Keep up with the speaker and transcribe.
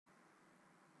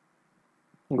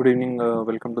Good evening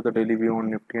welcome to the daily view on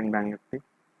Nifty and bank Nifty.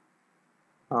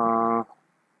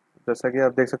 जैसा कि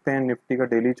आप देख सकते हैं निफ्टी का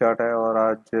डेली चार्ट है और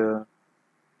आज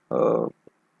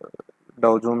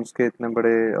डाउ जोन्स के इतने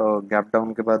बड़े गैप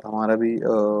डाउन के बाद हमारा भी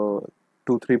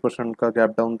 2-3% का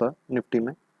गैप डाउन था निफ्टी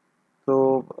में। तो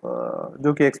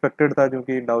जो कि एक्सपेक्टेड था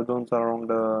क्योंकि डाउ जोन्स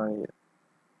अराउंड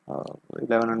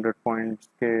 1100 पॉइंट्स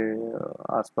के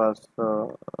आसपास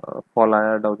फॉल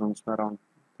आया डाउ जोन्स में अराउंड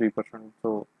 3%।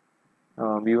 तो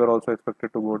we were also expected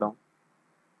to go down.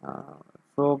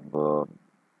 So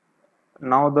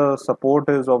now the support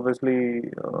is obviously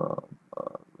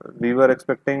we were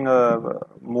expecting a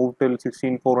move till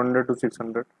 16,400 to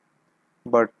 600,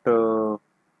 but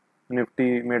Nifty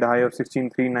made a high of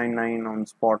 16,399 on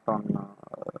spot on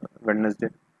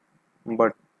Wednesday,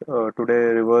 but today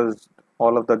reversed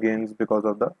all of the gains because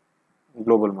of the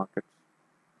global markets.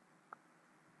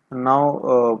 Now,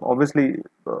 obviously,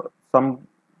 some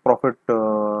profit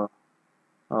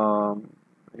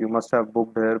you must have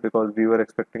booked here because we are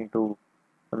expecting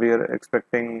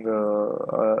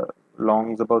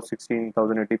longs above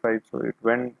 16,085, so it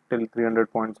went till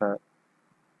 300 points higher.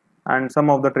 And some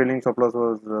of the trailing stop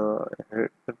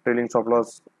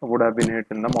loss would have been hit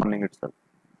in the morning itself.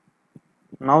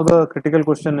 Now the critical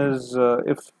question is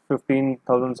if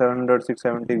 15,700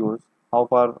 670 goes, how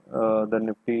far the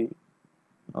Nifty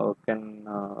can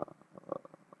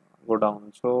go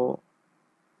down. So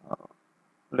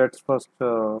let's first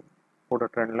put a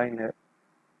trend line here.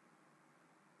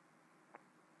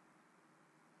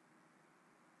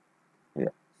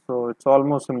 Yeah, so it's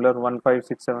almost similar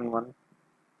 15671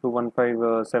 to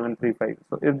 15735.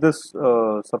 So if this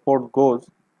support goes,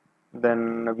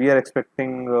 then we are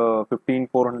expecting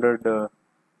 15400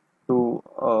 to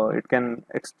it can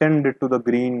extend it to the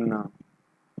green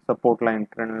support line,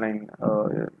 trend line,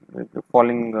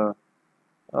 falling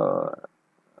uh,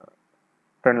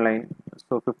 trend line.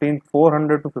 So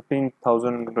 15400 to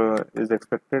 15,000 is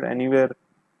expected anywhere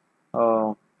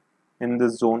in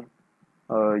this zone.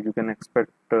 You can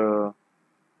expect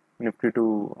Nifty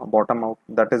to bottom out.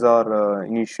 That is our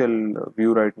initial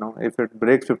view right now. If it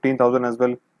breaks 15,000 as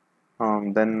well,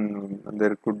 then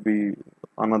there could be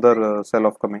another sell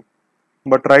off coming.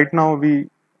 But right now we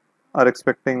are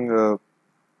expecting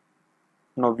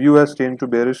now view has changed to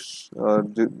bearish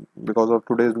because of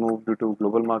today's move due to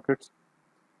global markets.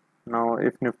 Now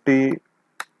if Nifty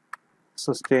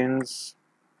sustains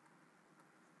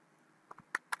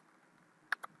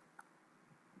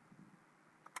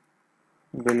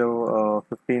below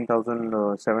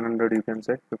 15,700, you can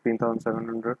say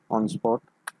 15,700 on spot,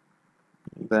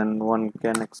 then one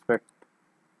can expect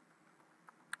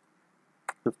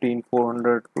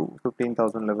 15,400 to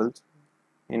 15,000 levels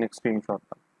in extreme short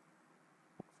term.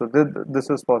 So this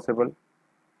is possible,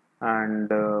 and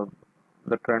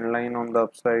the trend line on the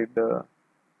upside is,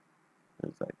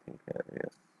 I think, here,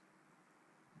 yes.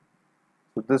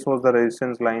 So this was the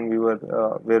resistance line we were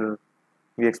where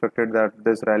we expected that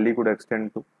this rally could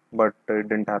extend to, but it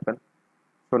didn't happen.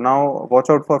 So now watch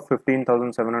out for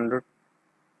 15,700.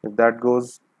 If that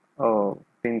goes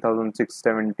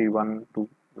 15,671 to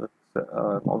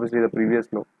obviously the previous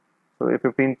low. So if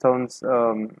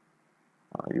 15,000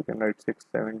 you can write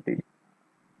 670.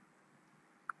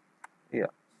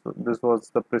 Yeah, so this was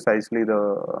the precisely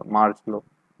the March low.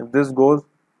 If this goes,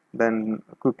 then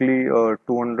quickly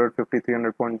 250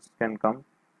 300 points can come,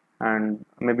 and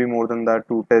maybe more than that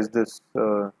to test this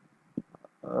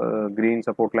green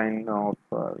support line of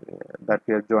that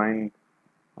we have joined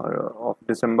of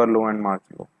December low and March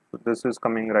low. So this is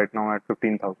coming right now at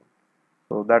 15,000.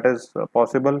 So that is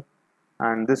possible,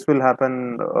 and this will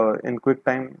happen in quick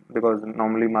time because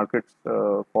normally markets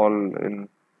fall in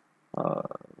uh,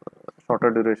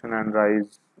 shorter duration and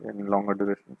rise in longer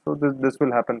duration. So this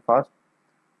will happen fast.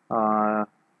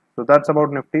 So that's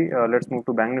about Nifty. Let's move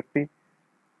to Bank Nifty.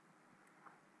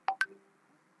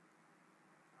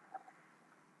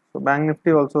 So Bank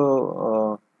Nifty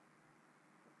also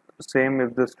same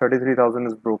if this 33,000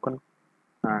 is broken,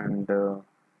 and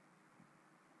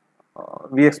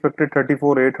we expected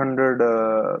 34,800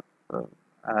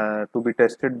 to be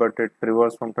tested, but it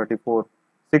reversed from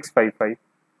 34,655.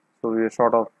 So we are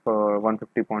short of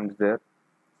 150 points there.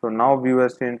 So now view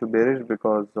has changed to bearish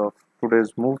because of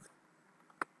today's move.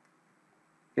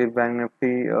 If Bank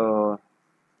Nifty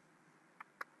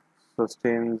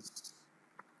sustains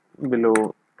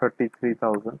below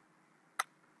 33,000,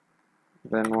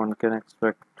 then one can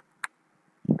expect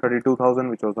 32,000,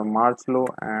 which was the March low,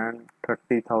 and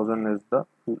 30,000 is the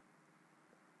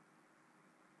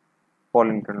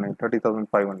falling trend line,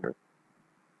 30,500.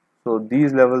 So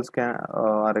these levels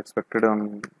are expected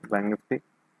on Bank Nifty.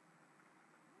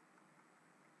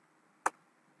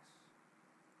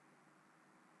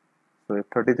 So if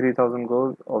 33,000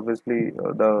 goes, obviously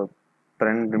the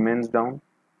trend remains down,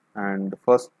 and the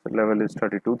first level is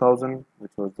 32,000,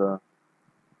 which was the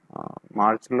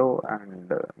March low,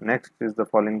 and next is the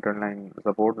falling trend line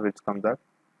support, which comes at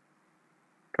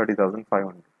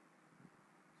 30,500.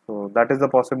 So that is the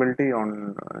possibility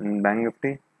on in Bank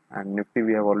Nifty, and Nifty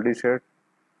we have already shared.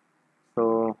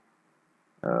 So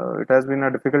it has been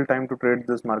a difficult time to trade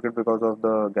this market because of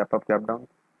the gap up, gap down.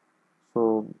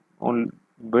 So on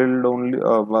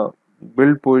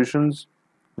build positions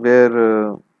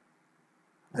where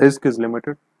risk is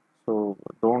limited. So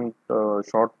don't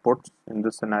short puts in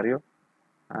this scenario,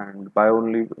 and buy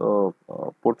only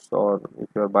puts, or if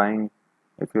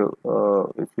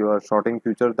you are shorting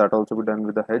futures, that also be done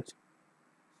with a hedge.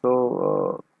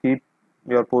 So keep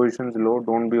your positions low,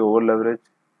 don't be over leveraged.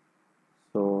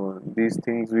 So these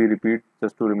things we repeat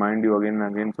just to remind you again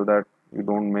and again, so that you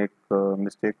don't make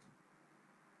mistakes.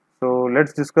 So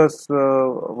let's discuss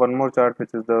one more chart,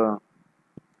 which is the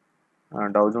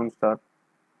Dow Jones chart.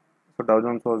 So Dow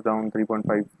Jones was down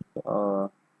 3.5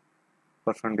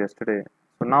 percent yesterday.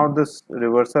 So now this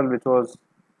reversal, which was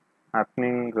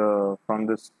happening from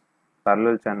this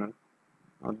parallel channel,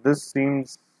 this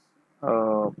seems,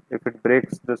 if it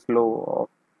breaks this low of,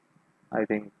 I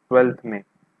think, 12th May,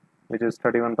 which is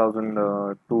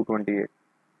 31,228,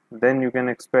 then you can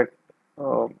expect,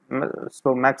 so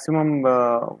maximum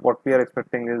what we are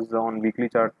expecting is on weekly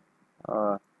chart.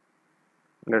 uh,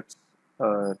 let's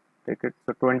take it.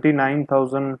 So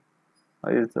 29,000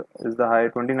 is the high,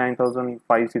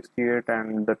 29,568,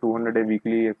 and the 200-day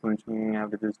weekly exponential moving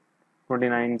average is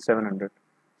 29,700.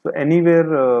 So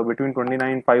anywhere between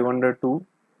 29,500 to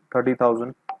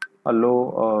 30,000, a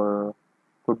low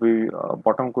could be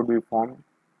bottom could be formed.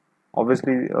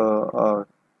 Obviously,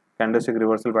 candlestick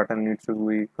reversal pattern needs to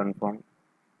be confirmed,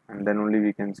 and then only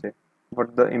we can say.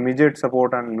 But the immediate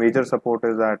support and major support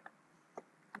is at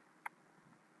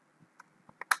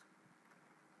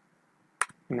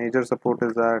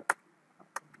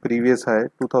previous high,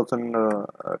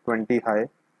 2020 high,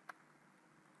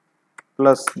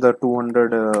 plus the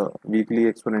 200 weekly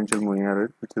exponential moving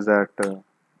average, which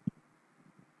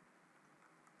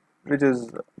is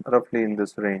roughly in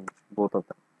this range, both of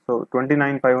them. So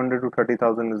 29,500 to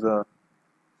 30,000 is a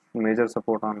major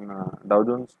support on Dow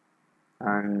Jones,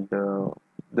 and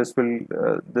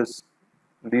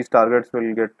these targets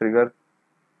will get triggered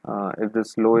if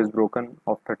this low is broken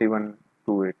of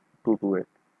 31,228.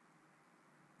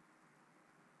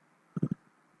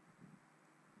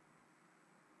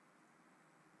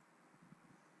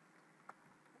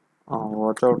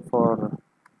 Watch out for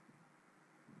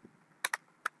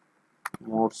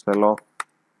more sell off,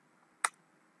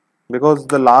 because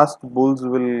the last bulls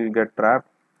will get trapped,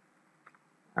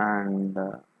 and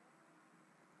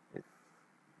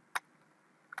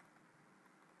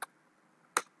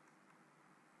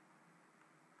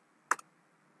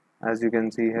as you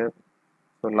can see here,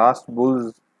 so last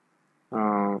bulls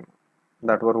uh,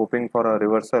 that were hoping for a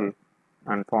reversal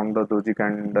and formed the doji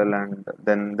candle, and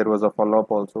then there was a follow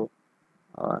up also.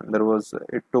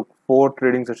 It took 4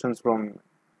 trading sessions from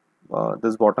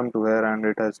this bottom to here, and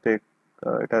it has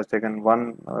taken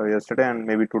one yesterday, and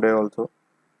maybe today also.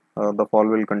 The fall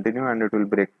will continue and it will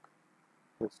break.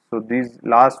 So these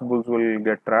last bulls will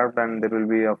get trapped, and there will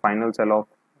be a final sell off.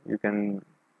 You can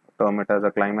term it as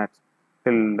a climax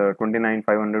till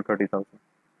 29,500, 30,000.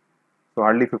 So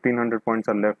hardly 1,500 points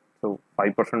are left. So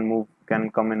 5% move can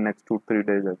come in next 2-3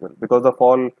 days as well, because the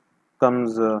fall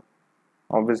comes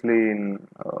obviously in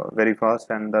very fast,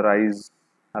 and the rise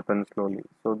happens slowly.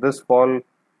 So this fall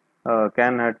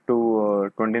can head to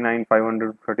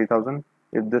 29,500, 30,000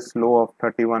 if this low of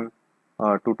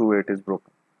 31,228 is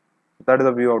broken. That is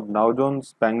the view of Dow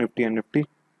Jones, Bank Nifty, and Nifty.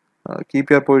 Keep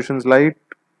your positions light.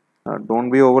 Don't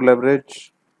be over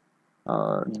leveraged.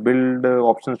 Build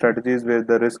option strategies where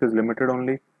the risk is limited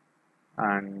only,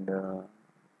 and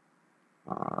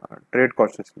trade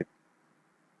cautiously.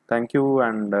 Thank you,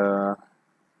 and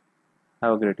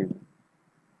have a great evening.